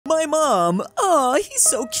my mom. Aw, he's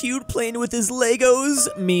so cute playing with his Legos.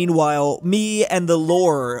 Meanwhile, me and the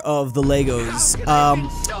lore of the Legos.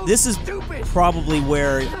 This is probably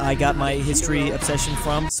where I got my history obsession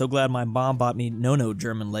from. So glad my mom bought me no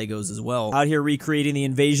German Legos as well. Out here recreating the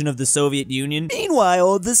invasion of the Soviet Union.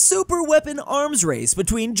 Meanwhile, the super weapon arms race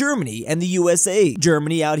between Germany and the USA.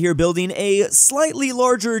 Germany out here building a slightly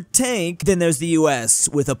larger tank than there's the US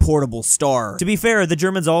with a portable star. To be fair, the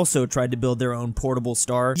Germans also tried to build their own portable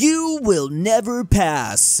star. You will never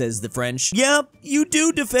pass, says the French. Yep, you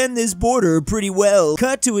do defend this border pretty well.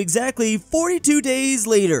 Cut to exactly 42 days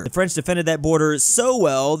later. The French defended that border so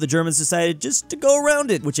well, the Germans decided just to go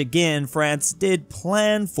around it, which again, France did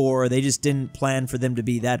plan for. They just didn't plan for them to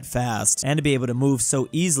be that fast and to be able to move so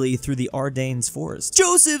easily through the Ardennes forest.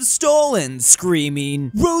 Joseph Stalin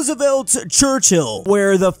screaming, Roosevelt Churchill,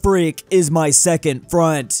 where the frick is my second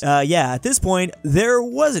front? Yeah, at this point, there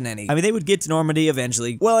wasn't any. I mean, they would get to Normandy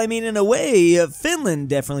eventually. Well, I mean, in a way, Finland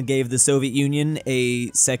definitely gave the Soviet Union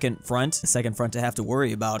a second front to have to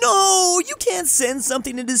worry about. No, you can't send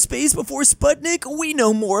something into space before Sputnik. We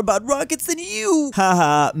know more about rockets than you.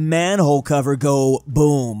 Haha, manhole cover go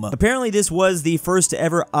boom. Apparently, this was the first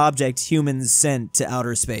ever object humans sent to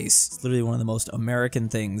outer space. It's literally one of the most American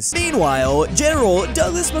things. Meanwhile, General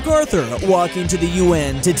Douglas MacArthur walking to the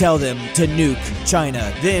UN to tell them to nuke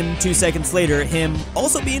China. Then, 2 seconds later, him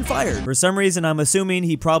also being fired. For some reason, I'm assuming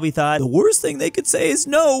he probably thought the worst thing they could say is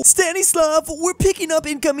no. Stanislav, we're picking up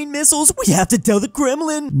incoming missiles. We have to tell the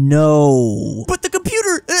Kremlin. No. But the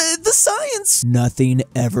computer, the science. Nothing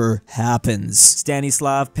ever happens.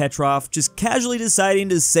 Stanislav Petrov just casually deciding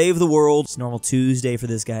to save the world. It's normal Tuesday for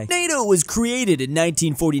this guy. NATO was created in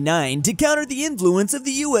 1949 to counter the influence of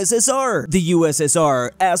the USSR. The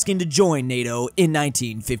USSR asking to join NATO in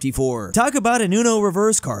 1954. Talk about an Uno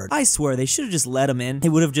reverse card. I swear they should have just let him in. It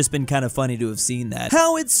would have just been kind of funny to have seen that.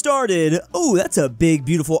 How it started. Oh, that's a big,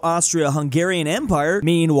 beautiful Austria-Hungarian Empire.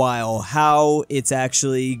 Meanwhile, how it's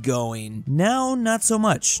actually going. Now, not so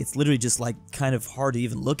much. It's literally just like kind of hard to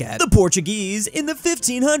even look at. The Portuguese in the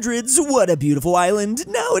 1500s. What a beautiful island.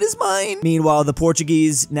 Now it is mine. Meanwhile, the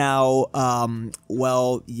Portuguese now,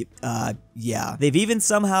 yeah. They've even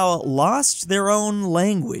somehow lost their own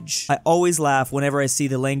language. I always laugh whenever I see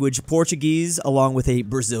the language Portuguese along with a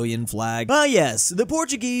Brazilian flag. Ah yes, the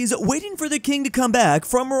Portuguese waiting for the king to come back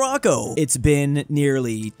from Morocco. It's been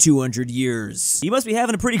nearly 200 years. He must be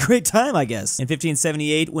having a pretty great time, I guess. In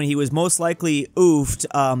 1578, when he was most likely oofed,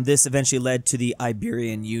 this eventually led to the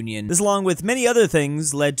Iberian Union. This, along with many other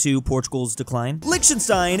things, led to Portugal's decline.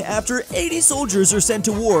 Liechtenstein, after 80 soldiers are sent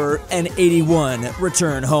to war and 81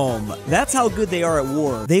 return home. That's how good they are at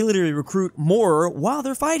war. They literally recruit more while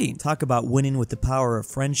they're fighting. Talk about winning with the power of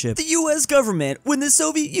friendship. The US government when the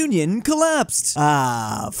Soviet Union collapsed.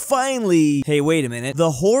 Ah, finally. Hey, wait a minute.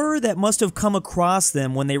 The horror that must have come across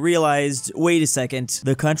them when they realized, wait a second,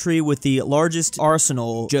 the country with the largest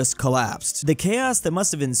arsenal just collapsed. The chaos that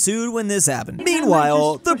must have ensued when this happened.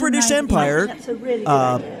 Meanwhile, the British Empire,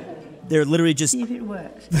 they're literally just... See if it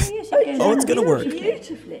works. Oh, it's gonna work.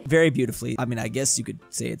 Beautifully. Very beautifully. I mean, I guess you could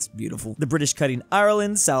say it's beautiful. The British cutting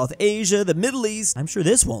Ireland, South Asia, the Middle East. I'm sure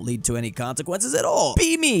this won't lead to any consequences at all.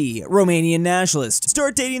 Be me, Romanian nationalist.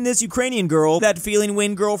 Start dating this Ukrainian girl. That feeling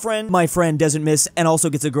win girlfriend. My friend doesn't miss and also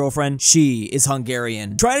gets a girlfriend. She is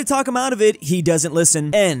Hungarian. Try to talk him out of it. He doesn't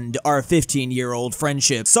listen. End our 15-year-old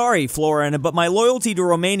friendship. Sorry, Florin, but my loyalty to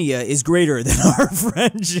Romania is greater than our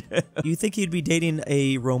friendship. You think he'd be dating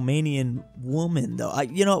a Romanian woman, though?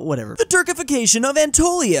 You know, whatever. The Turkification of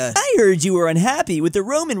Anatolia. I heard you were unhappy with the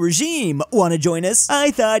Roman regime. Wanna join us? I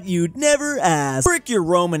thought you'd never ask. Frick your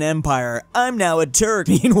Roman Empire. I'm now a Turk.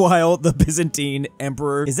 Meanwhile, the Byzantine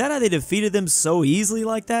Emperor. Is that how they defeated them so easily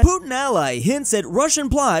like that? Putin ally hints at Russian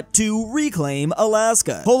plot to reclaim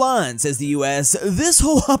Alaska. Hold on, says the US. This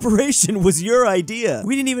whole operation was your idea.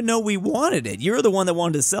 We didn't even know we wanted it. You're the one that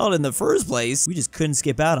wanted to sell it in the first place. We just couldn't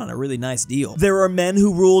skip out on a really nice deal. There are men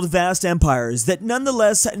who ruled vast empires that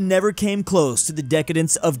nonetheless never came close to the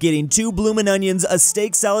decadence of getting 2 bloomin' onions, a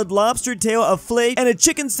steak salad, lobster tail, a flake, and a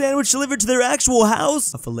chicken sandwich delivered to their actual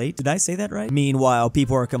house. A fillet? Did I say that right? Meanwhile,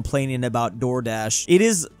 people are complaining about DoorDash. It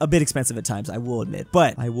is a bit expensive at times, I will admit,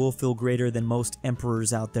 but I will feel greater than most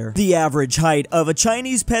emperors out there. The average height of a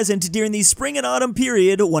Chinese peasant during the spring and autumn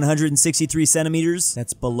period, 163 centimeters.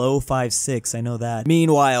 That's below 5'6", I know that.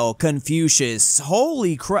 Meanwhile, Confucius,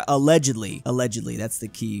 holy crap, allegedly, that's the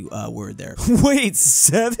key word there. Wait,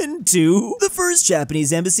 7'2"? The first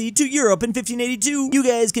Japanese embassy to Europe in 1582. You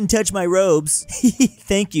guys can touch my robes.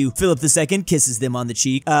 Thank you. Philip II kisses them on the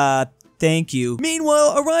cheek. Thank you.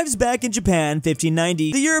 Meanwhile, arrives back in Japan,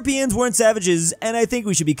 1590. The Europeans weren't savages, and I think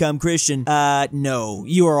we should become Christian. No.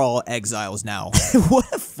 You are all exiles now. What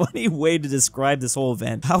a funny way to describe this whole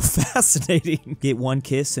event. How fascinating. Get one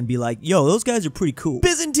kiss and be like, yo, those guys are pretty cool.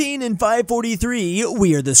 Byzantine in 543.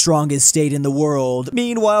 We are the strongest state in the world.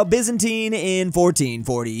 Meanwhile, Byzantine in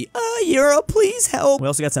 1440. Europe, please help. We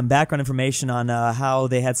also got some background information on how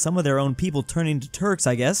they had some of their own people turning to Turks,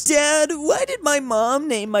 I guess. Dad, why did my mom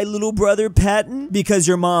name my little brother Patton? Because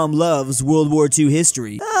your mom loves World War II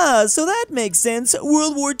history. Ah, so that makes sense.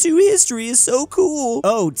 World War II history is so cool.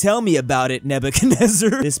 Oh, tell me about it,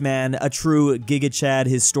 Nebuchadnezzar. This man, a true Giga Chad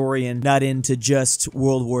historian, not into just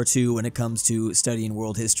World War II when it comes to studying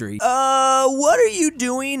world history. What are you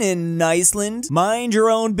doing in Iceland? Mind your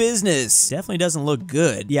own business. Definitely doesn't look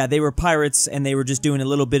good. Yeah, they were pirates and they were just doing a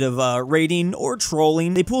little bit of raiding or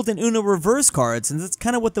trolling. They pulled an Uno reverse cards, and that's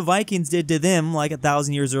kind of what the Vikings did to them like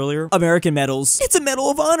 1,000 years earlier. American medals. It's a medal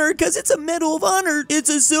of honor because it's a medal of honor. It's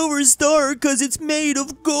a silver star because it's made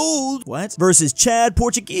of gold. What? Versus Chad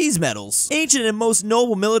Portuguese medals. Ancient and most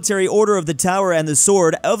noble military order of the Tower and the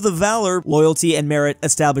Sword of the Valor, Loyalty, and Merit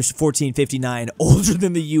established 1459, older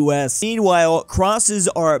than the US. Meanwhile, crosses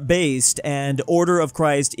are based and Order of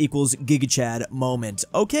Christ equals Giga Chad moment.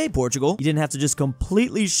 Okay, Portugal, you didn't have to just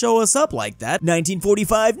completely show us up like that.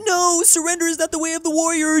 1945, no, surrender is not the way of the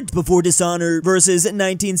warrior. Before dishonor. Versus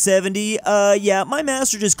 1970, yeah, my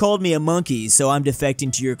master just called me a monkey, so I'm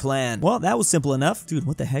defecting to your clan. Well, that was simple enough. Dude,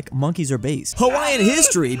 what the heck? Monkeys are based. Hawaiian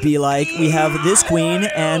history be like, we have this queen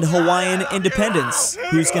and Hawaiian independence.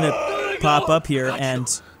 Who's gonna pop up here and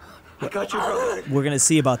we're gonna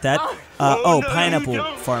see about that. Oh, pineapple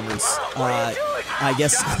farmers. I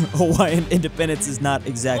guess Hawaiian independence is not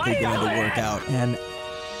exactly going to work out. And,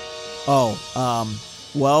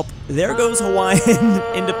 well, there goes Hawaiian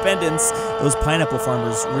independence. Those pineapple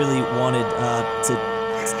farmers really wanted to,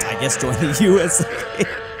 I guess, join the U.S.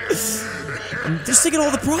 Just to get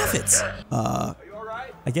all the profits.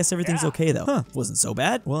 I guess everything's okay though. Huh, wasn't so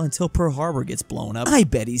bad. Well, until Pearl Harbor gets blown up. I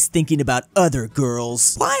bet he's thinking about other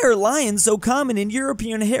girls. Why are lions so common in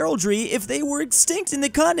European heraldry if they were extinct in the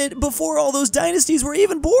continent before all those dynasties were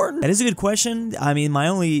even born? That is a good question. I mean, my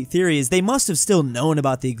only theory is they must have still known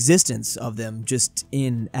about the existence of them just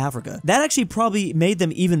in Africa. That actually probably made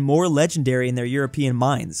them even more legendary in their European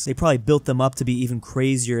minds. They probably built them up to be even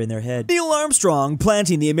crazier in their head. Neil Armstrong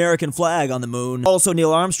planting the American flag on the moon. Also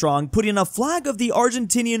Neil Armstrong putting a flag of the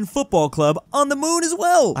Argentinian football club on the moon as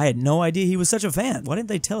well. I had no idea he was such a fan. Why didn't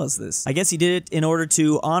they tell us this? I guess he did it in order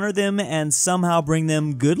to honor them and somehow bring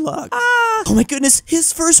them good luck. Oh my goodness,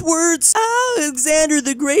 his first words. Alexander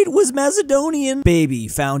the Great was Macedonian. Baby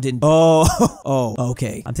found in... Oh,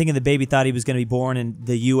 okay. I'm thinking the baby thought he was going to be born in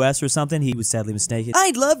the US or something. He was sadly mistaken.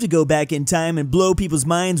 I'd love to go back in time and blow people's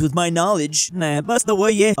minds with my knowledge. Nah, bust the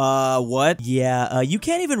way, yeah. What? Yeah, you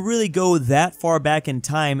can't even really go that far back in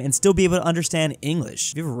time and still be able to understand English.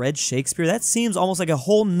 Have you ever read Shakespeare? That seems almost like a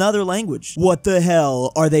whole nother language. What the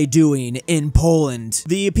hell are they doing in Poland?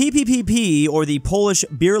 The PPPP, or the Polish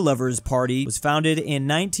Beer Lovers Party, was founded in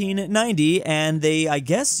 1990, and they, I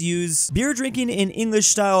guess, use beer drinking in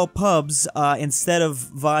English-style pubs instead of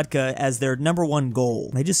vodka as their #1 goal.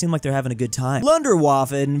 They just seem like they're having a good time.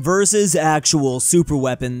 Lunderwaffen versus actual super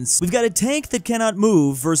weapons. We've got a tank that cannot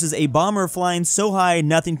move versus a bomber flying so high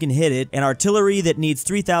nothing can hit it, an artillery that needs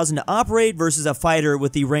 3,000 to operate versus a fighter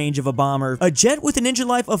with the range of a bomber, a jet with an engine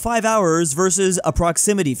life of 5 hours versus a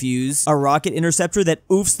proximity fuse, a rocket interceptor that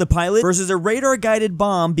oofs the pilot versus a radar-guided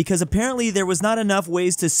bomb because apparently there was not enough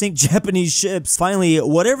ways to sink Japanese ships. Finally,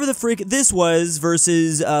 whatever the frick this was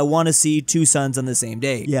versus wanna see two suns on the same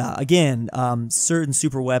day. Yeah, again, certain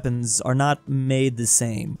super weapons are not made the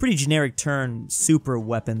same. Pretty generic term, super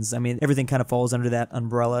weapons. I mean, everything kind of falls under that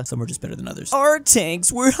umbrella. Some are just better than others. Our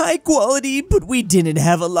tanks were high quality, but we didn't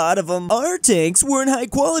have a lot of them. Our tanks weren't high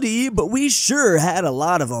quality, but we sure had a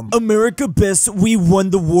lot of them. America best, we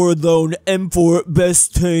won the war alone. M4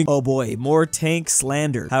 best tank. Oh boy, more tank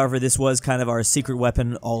slander. However, this was kind of our secret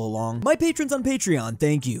weapon all along. My patrons on Patreon,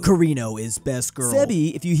 thank you. KirinoIsBestGirl.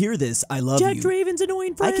 Sebby, if you hear this, I love you. Jack Draven's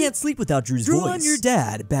annoying friend. I can't sleep without Drew's voice. Drew on your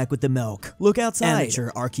dad, back with the milk. Look outside.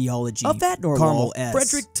 Amateur archaeology. A fat normal. Carmel S.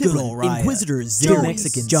 Fredrik Tibblin. GoodOldRyah. InquisitorXarius.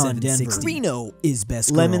 Mexican. JohnDenver.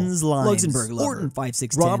 KirinoIsBestGirl. Lemons Lines. LuxembourgLover. Ortin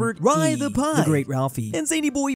 5610. Robert RyeThePie. TheGreatRalphy. and ZaneyBoi.